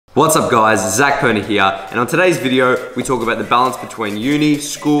What's up guys, Zac Perna here, and on today's video we talk about the balance between uni,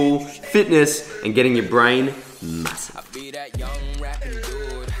 school, fitness, and getting your brain massive.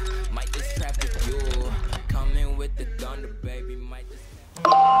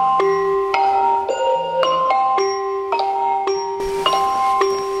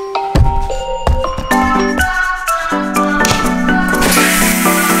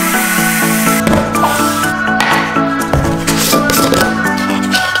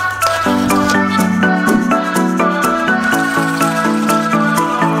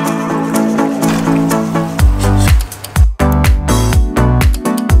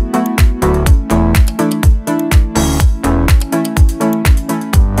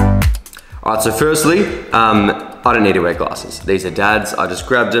 Alright, so firstly, I don't need to wear glasses. These are Dad's. I just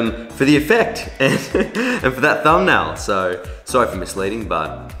grabbed them for the effect and for that thumbnail. So, sorry for misleading,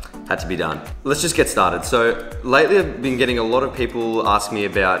 but had to be done. Let's just get started. So, lately I've been getting a lot of people ask me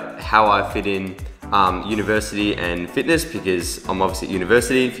about how I fit in university and fitness, because I'm obviously at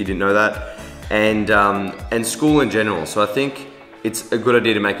university, if you didn't know that, and school in general. So I think it's a good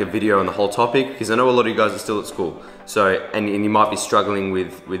idea to make a video on the whole topic, because I know a lot of you guys are still at school. So, and you might be struggling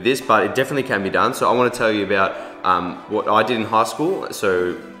with this, but it definitely can be done. So I want to tell you about what I did in high school,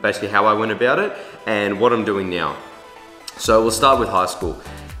 so basically how I went about it, and what I'm doing now. So we'll start with high school.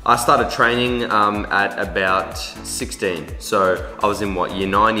 I started training at about 16. So I was in what, year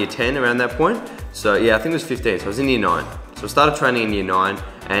 9, year 10, around that point? So yeah, I think it was 15, so I was in year 9. So I started training in year 9,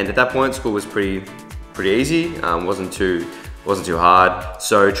 and at that point school was pretty easy, wasn't too hard.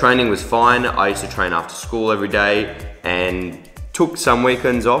 So training was fine. I used to train after school every day and took some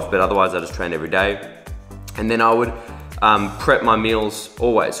weekends off, but otherwise I just trained every day. And then I would prep my meals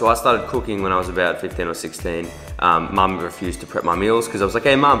always. So I started cooking when I was about 15 or 16. Mum refused to prep my meals because I was like,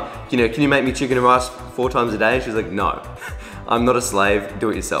 hey Mum, can you make me chicken and rice 4 times a day? She was like, no. I'm not a slave,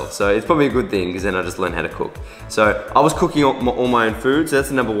 do it yourself. So it's probably a good thing, because then I just learned how to cook. So I was cooking all my own food. So that's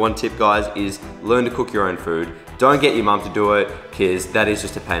the number 1 tip, guys, is learn to cook your own food. Don't get your mum to do it, because that is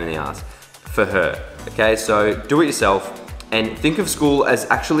just a pain in the ass for her. Okay, so do it yourself, and think of school as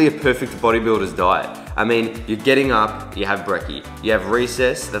actually a perfect bodybuilder's diet. I mean, you're getting up, you have brekkie, you have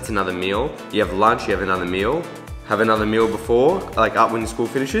recess, that's another meal, you have lunch, you have another meal before, like up when school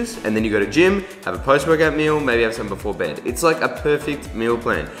finishes, and then you go to gym, have a post-workout meal, maybe have some before bed. It's like a perfect meal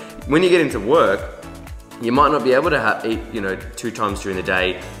plan. When you get into work, you might not be able to eat, 2 times during the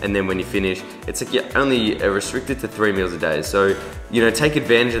day, and then when you finish, it's like you're only restricted to 3 meals a day. So, take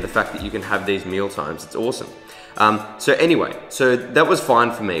advantage of the fact that you can have these meal times. It's awesome. So anyway, so that was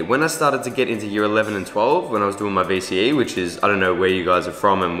fine for me. When I started to get into year 11 and 12, when I was doing my VCE, which is, I don't know where you guys are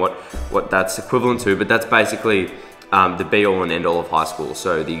from and what that's equivalent to, but that's basically the be all and end all of high school.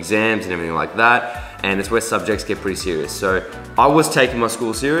 So the exams and everything like that, and it's where subjects get pretty serious. So I was taking my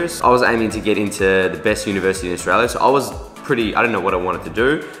school serious. I was aiming to get into the best university in Australia. So I was I don't know what I wanted to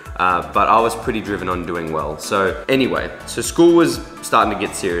do, but I was pretty driven on doing well. So anyway, so school was starting to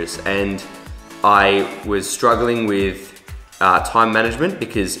get serious, and I was struggling with time management,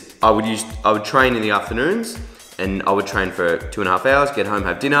 because I would train in the afternoons, and I would train for 2.5 hours, get home,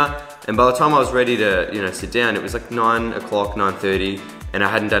 have dinner, and by the time I was ready to sit down, it was like 9 o'clock, 9:30, and I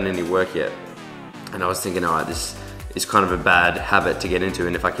hadn't done any work yet. And I was thinking, all right, this is kind of a bad habit to get into,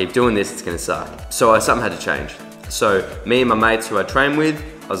 and if I keep doing this, it's gonna suck. So something had to change. So me and my mates who I train with,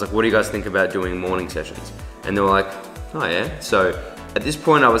 I was like, what do you guys think about doing morning sessions? And they were like, oh yeah. So at this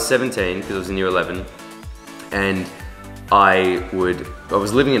point I was 17, because I was in year 11, and I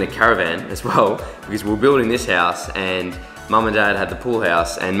was living in a caravan as well, because we were building this house, and Mum and Dad had the pool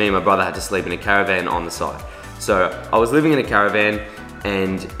house, and me and my brother had to sleep in a caravan on the side. So I was living in a caravan,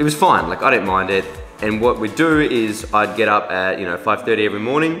 and it was fine, like I didn't mind it. And what we'd do is I'd get up at 5:30 every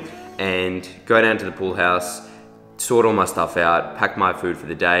morning and go down to the pool house, sort all my stuff out, pack my food for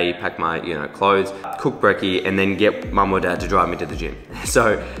the day, pack my clothes, cook brekkie, and then get Mum or Dad to drive me to the gym.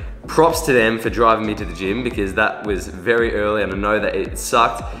 So props to them for driving me to the gym, because that was very early, and I know that it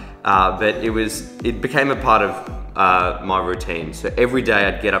sucked, but it became a part of my routine. So every day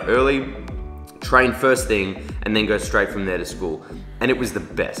I'd get up early, train first thing, and then go straight from there to school. And it was the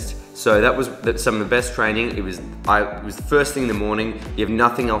best. So that was some of the best training. It was the first thing in the morning. You have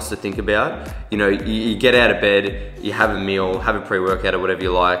nothing else to think about. You get out of bed, you have a meal, have a pre-workout or whatever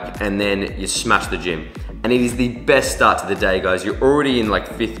you like, and then you smash the gym. And it is the best start to the day, guys. You're already in like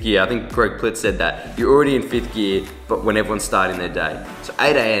 5th gear. I think Greg Plitt said that. You're already in 5th gear, but when everyone's starting their day. So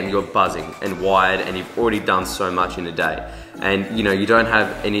 8 AM, you're buzzing and wired, and you've already done so much in a day. And you don't have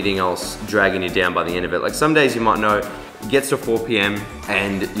anything else dragging you down by the end of it. Like some days you might know, it gets to 4 p.m.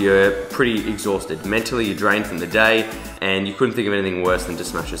 and you're pretty exhausted. Mentally, you're drained from the day, and you couldn't think of anything worse than to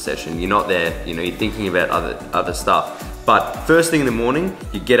smash a session. You're not there, you know, you're thinking about other stuff. But first thing in the morning,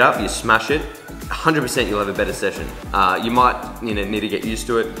 you get up, you smash it, 100% you'll have a better session. You might, you know, need to get used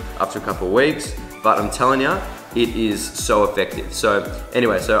to it after a couple of weeks, but I'm telling you, it is so effective. So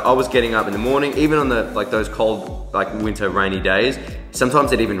anyway, so I was getting up in the morning, even on the those cold, winter rainy days.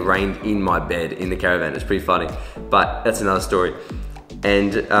 Sometimes it even rained in my bed in the caravan. It's pretty funny, but that's another story.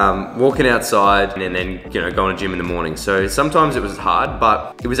 And walking outside and then, you know, going to gym in the morning. So sometimes it was hard,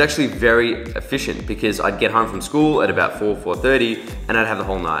 but it was actually very efficient because I'd get home from school at about 4:30 and I'd have the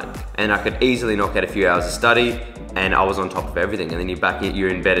whole night. And I could easily knock out a few hours of study, and I was on top of everything. And then you're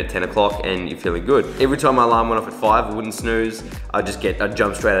in bed at 10 o'clock and you're feeling good. Every time my alarm went off at 5, I wouldn't snooze. I'd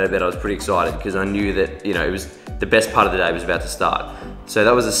jump straight out of bed. I was pretty excited because I knew that, you know, it was the best part of the day was about to start. So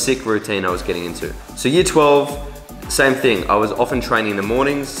that was a sick routine I was getting into. So year 12, same thing. I was often training in the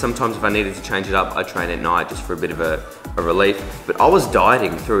mornings. Sometimes if I needed to change it up, I'd train at night just for a bit of a relief. But I was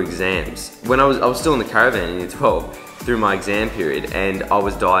dieting through exams. When I was still in the caravan in year 12, through my exam period, and I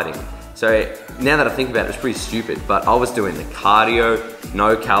was dieting. So now that I think about it, it's pretty stupid, but I was doing the cardio,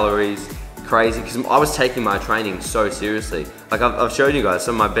 no calories, crazy, because I was taking my training so seriously. Like I've showed you guys,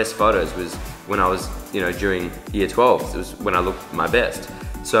 some of my best photos was when I was, you know, during year 12. It was when I looked my best.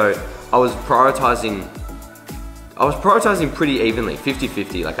 So I was prioritizing pretty evenly,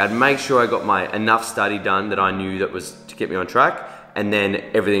 50-50. Like I'd make sure I got enough study done that I knew that was to get me on track, and then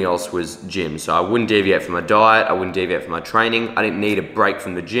everything else was gym. So I wouldn't deviate from my diet, I wouldn't deviate from my training. I didn't need a break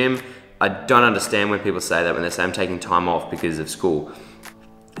from the gym. I don't understand when people say that, when they say I'm taking time off because of school.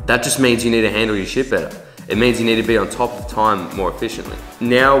 That just means you need to handle your shit better. It means you need to be on top of time more efficiently.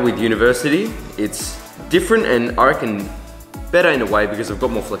 Now with university, it's different, and I reckon better in a way because I've got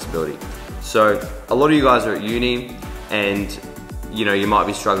more flexibility. So a lot of you guys are at uni and, you know, you might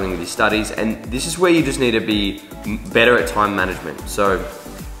be struggling with your studies, and this is where you just need to be better at time management. So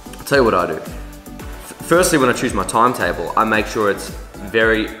I'll tell you what I do. Firstly, when I choose my timetable, I make sure it's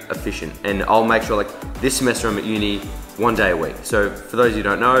very efficient, and I'll make sure, like this semester I'm at uni 1 day a week. So for those of you who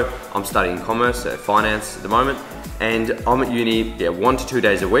don't know, I'm studying commerce, so finance at the moment, and I'm at uni 1 to 2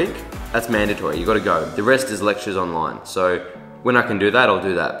 days a week. That's mandatory, you gotta go. The rest is lectures online. So when I can do that, I'll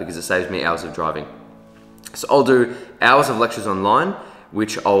do that because it saves me hours of driving. So I'll do hours of lectures online,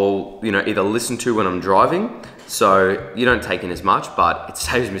 which I'll, you know, either listen to when I'm driving, so you don't take in as much, but it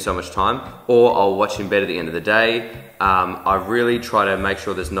saves me so much time, or I'll watch in bed at the end of the day. I really try to make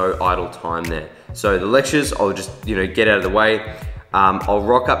sure there's no idle time there. So the lectures, I'll just, you know, get out of the way. I'll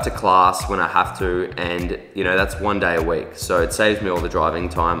rock up to class when I have to, and, you know, that's 1 day a week. So it saves me all the driving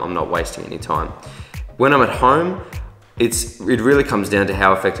time. I'm not wasting any time. When I'm at home, it really comes down to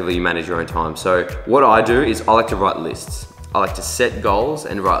how effectively you manage your own time. So what I do is I like to write lists. I like to set goals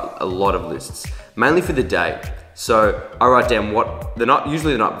and write a lot of lists, mainly for the day. So I write down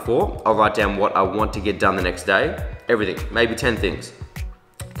usually the night before, I'll write down what I want to get done the next day. Everything, maybe 10 things.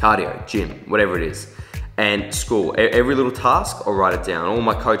 Cardio, gym, whatever it is. And school, every little task, I'll write it down. All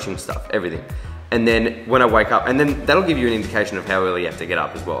my coaching stuff, everything. And then when I wake up, and then that'll give you an indication of how early you have to get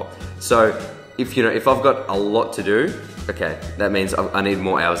up as well. So if I've got a lot to do, okay, that means I need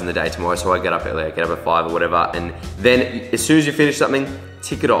more hours in the day tomorrow, so I get up early, I get up at 5 or whatever, and then as soon as you finish something,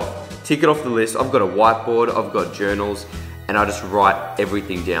 tick it off. Tick it off the list. I've got a whiteboard, I've got journals, and I just write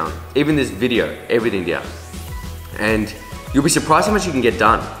everything down. Even this video, everything down. And you'll be surprised how much you can get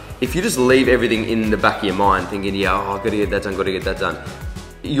done. If you just leave everything in the back of your mind thinking, yeah, oh, I've got to get that done, got to get that done,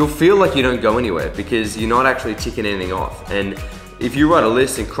 you'll feel like you don't go anywhere because you're not actually ticking anything off. And if you write a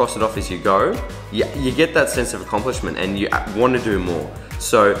list and cross it off as you go, you get that sense of accomplishment and you want to do more.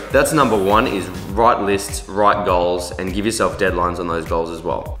 So that's number one, is write lists, write goals, and give yourself deadlines on those goals as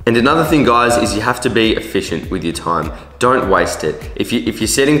well. And another thing, guys, is you have to be efficient with your time. Don't waste it. If you're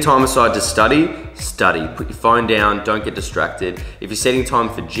setting time aside to study, study. Put your phone down, don't get distracted. If you're setting time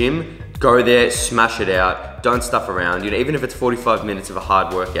for gym, go there, smash it out. Don't stuff around. Even if it's 45 minutes of a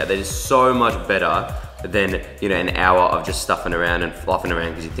hard workout, that is so much better than an hour of just stuffing around and fluffing around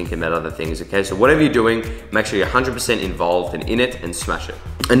because you're thinking about other things, okay? So whatever you're doing, make sure you're 100% involved and in it and smash it.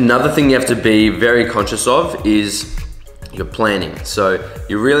 Another thing you have to be very conscious of is your planning. So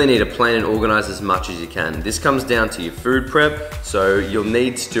you really need to plan and organize as much as you can. This comes down to your food prep. So you'll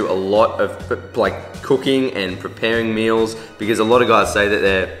need to do a lot of cooking and preparing meals, because a lot of guys say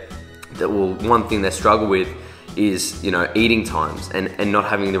that one thing they struggle with is eating times and not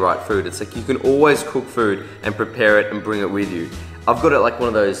having the right food. It's like you can always cook food and prepare it and bring it with you. I've got it like one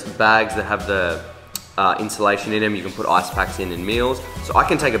of those bags that have the insulation in them. You can put ice packs in and meals. So I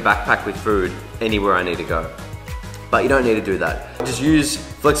can take a backpack with food anywhere I need to go. But you don't need to do that. Just use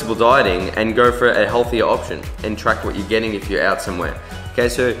flexible dieting and go for a healthier option and track what you're getting if you're out somewhere. Okay,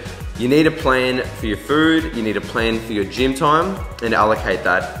 so you need a plan for your food, you need a plan for your gym time, and allocate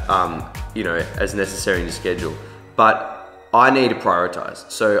that you know, as necessary in your schedule. But I need to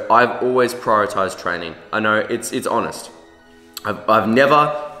prioritize. So I've always prioritized training. I know it's honest. I've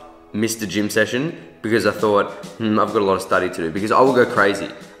never missed a gym session because I thought, I've got a lot of study to do, because I will go crazy.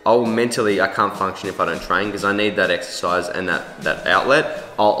 I can't function if I don't train, because I need that exercise and that outlet.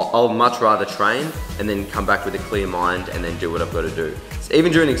 I'll much rather train and then come back with a clear mind and then do what I've got to do. So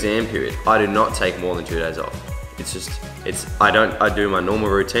even during exam period, I do not take more than 2 days off. I do my normal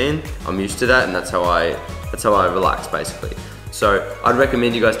routine. I'm used to that, and that's how I relax basically. So I'd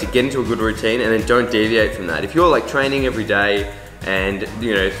recommend you guys to get into a good routine and then don't deviate from that. If you're like training every day and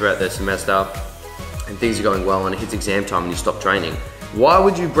you know throughout the semester and things are going well and it hits exam time and you stop training, why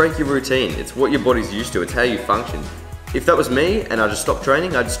would you break your routine? It's what your body's used to, it's how you function. If that was me and I just stopped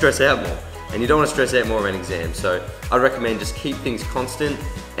training, I'd stress out more. And you don't want to stress out more around exams. So I recommend just keep things constant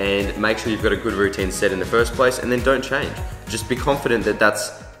and make sure you've got a good routine set in the first place, and then don't change. Just be confident that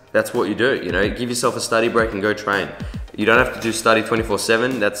that's what you do. You know, give yourself a study break and go train. You don't have to do study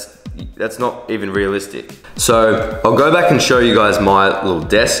 24/7. That's not even realistic. So I'll go back and show you guys my little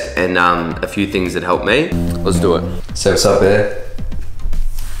desk and a few things that helped me. Let's do it. So what's up there?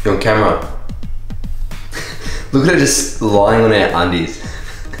 You're on camera. Look at her just lying on our undies.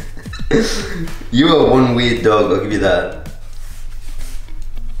 You are one weird dog, I'll give you that.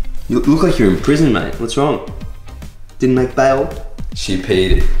 You look like you're in prison, mate. What's wrong? Didn't make bail? She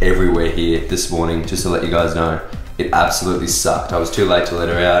peed everywhere here this morning, just to let you guys know. It absolutely sucked. I was too late to let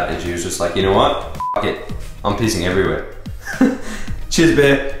her out, and she was just like, you know what? F it. I'm pissing everywhere. Cheers,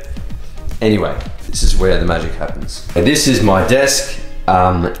 bear. Anyway, this is where the magic happens. This is my desk,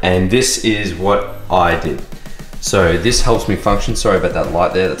 and this is what I did. So this helps me function. Sorry about that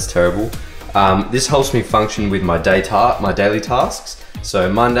light there, that's terrible. This helps me function with my daily tasks. So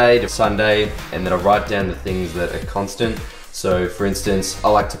Monday to Sunday, and then I write down the things that are constant. So for instance, I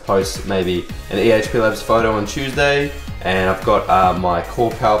like to post maybe an EHP Labs photo on Tuesday, and I've got my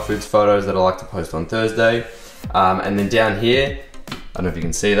core power foods photos that I like to post on Thursday. And then down here, I don't know if you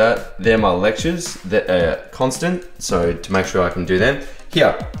can see that, they're my lectures that are constant, so to make sure I can do them.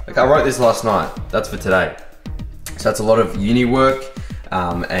 Here, like I wrote this last night, that's for today. So that's a lot of uni work,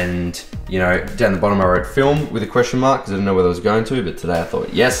 and you know, down the bottom I wrote film with a question mark because I didn't know where I was going to, but today I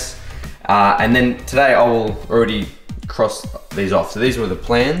thought yes. And then today I will already cross these off. So these were the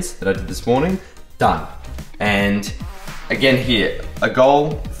plans that I did this morning, done. And again here, a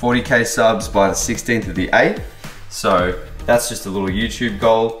goal, 40K subs by the 16th of the 8th. So that's just a little YouTube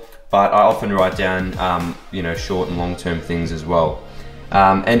goal, but I often write down you know, short and long-term things as well.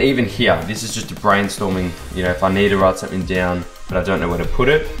 And even here, this is just a brainstorming, you know, if I need to write something down, but I don't know where to put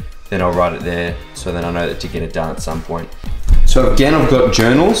it, then I'll write it there, so then I know that to get it done at some point. So again, I've got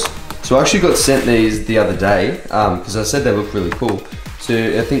journals. So I actually got sent these the other day, because I said they look really cool. So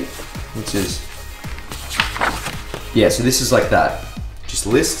I think, which is, yeah, so this is like that. Just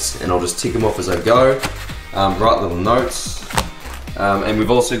lists, and I'll just tick them off as I go. Write little notes. And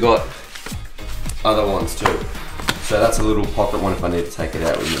we've also got other ones too. So that's a little pocket one if I need to take it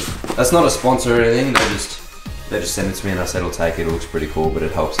out with me. That's not a sponsor or anything, they just send it to me and I said I'll take it. It looks pretty cool, but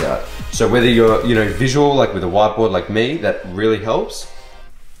it helps out. So whether you're, you know, visual, like with a whiteboard like me, that really helps,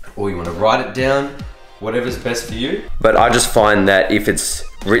 or you want to write it down, whatever's best for you. But I just find that if it's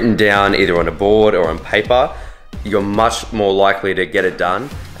written down either on a board or on paper, you're much more likely to get it done,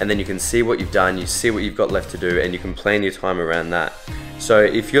 and then you can see what you've done, you see what you've got left to do, and you can plan your time around that. So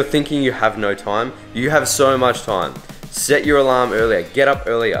if you're thinking you have no time, you have so much time. Set your alarm earlier, get up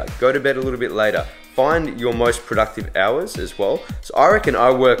earlier, go to bed a little bit later. Find your most productive hours as well. So I reckon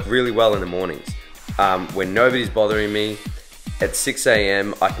I work really well in the mornings. When nobody's bothering me, at 6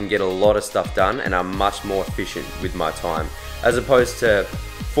 AM, I can get a lot of stuff done, and I'm much more efficient with my time. As opposed to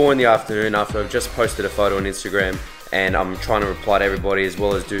 4 in the afternoon after I've just posted a photo on Instagram and I'm trying to reply to everybody as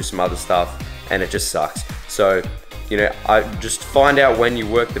well as do some other stuff, and it just sucks. So, you know, I just find out when you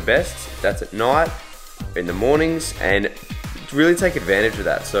work the best. That's at night, in the mornings, and really take advantage of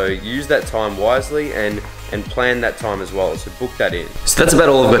that. So use that time wisely and plan that time as well. So book that in. So that's about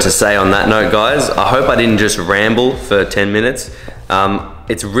all I've got to say on that note, guys. I hope I didn't just ramble for 10 minutes.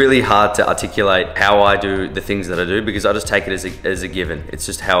 It's really hard to articulate how I do the things that I do because I just take it as a given. It's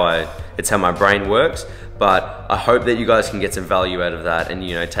just it's how my brain works. But I hope that you guys can get some value out of that and,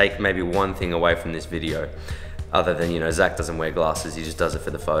 you know, take maybe one thing away from this video. Other than, you know, Zac doesn't wear glasses, he just does it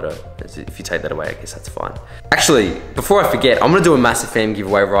for the photo. If you take that away, I guess that's fine. Actually, before I forget, I'm gonna do a massive fam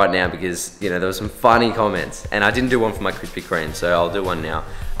giveaway right now because, you know, there were some funny comments and I didn't do one for my Krispy Kreme, so I'll do one now.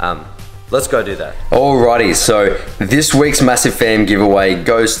 Let's go do that. Alrighty, so this week's massive fam giveaway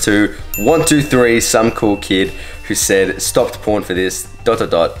goes to 123 some cool kid who said, stopped porn for this, ...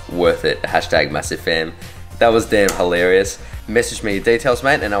 worth it, hashtag massive fam. That was damn hilarious. Message me your details,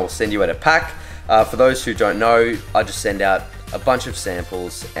 mate, and I will send you out a pack. For those who don't know, I just send out a bunch of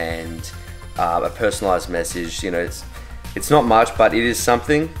samples and a personalized message. You know, it's not much, but it is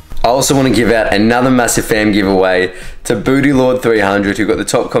something. I also want to give out another massive fam giveaway to BootyLord300, who got the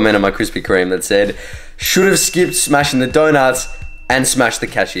top comment on my Krispy Kreme that said, should have skipped smashing the donuts and smashed the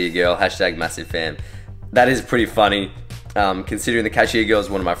cashier girl, hashtag massive fam. That is pretty funny, considering the cashier girl is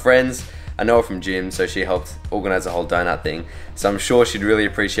one of my friends. I know her from gym, so she helped organize the whole donut thing. So I'm sure she'd really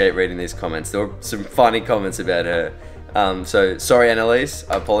appreciate reading these comments. There were some funny comments about her. So sorry, Annalise,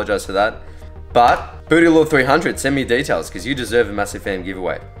 I apologize for that. But BootyLord300, send me details because you deserve a massive fam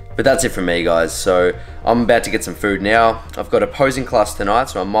giveaway. But that's it from me, guys. So I'm about to get some food now. I've got a posing class tonight,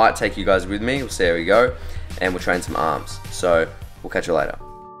 so I might take you guys with me. We'll see how we go. And we'll train some arms. So we'll catch you later.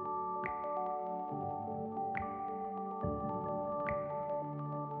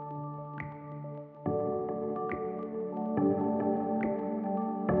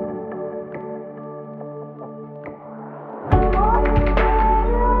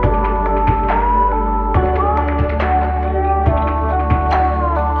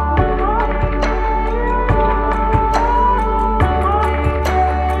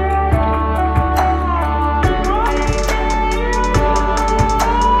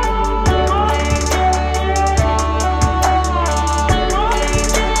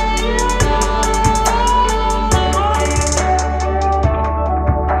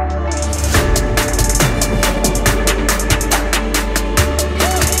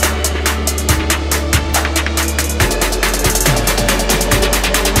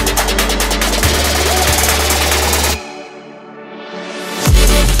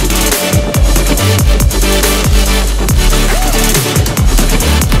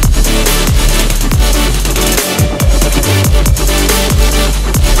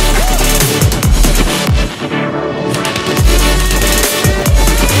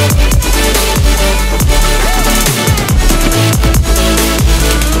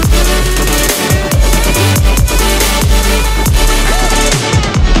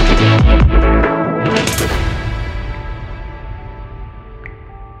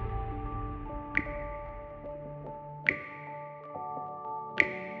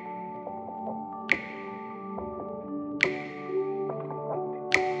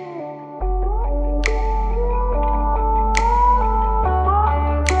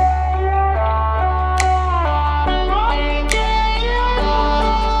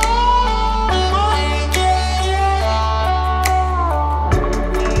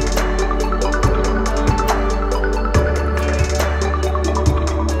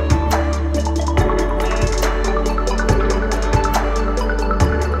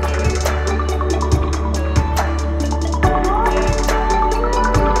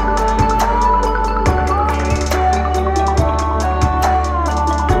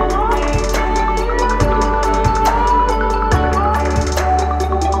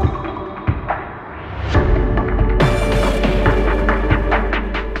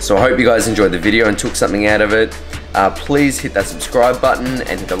 So I hope you guys enjoyed the video and took something out of it. Please hit that subscribe button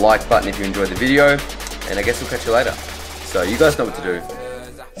and hit the like button if you enjoyed the video. And I guess we'll catch you later. So you guys know what to do.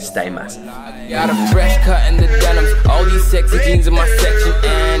 Stay massive. Got a fresh cut in the denims. All these sexy jeans in my section.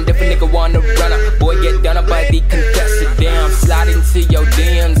 And if a nigga wanna run up, boy get done up by the contestant. Damn, slide into your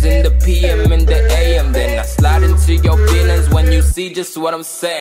DMs in the PM and the AM. Then I slide into your feelings when you see just what I'm saying.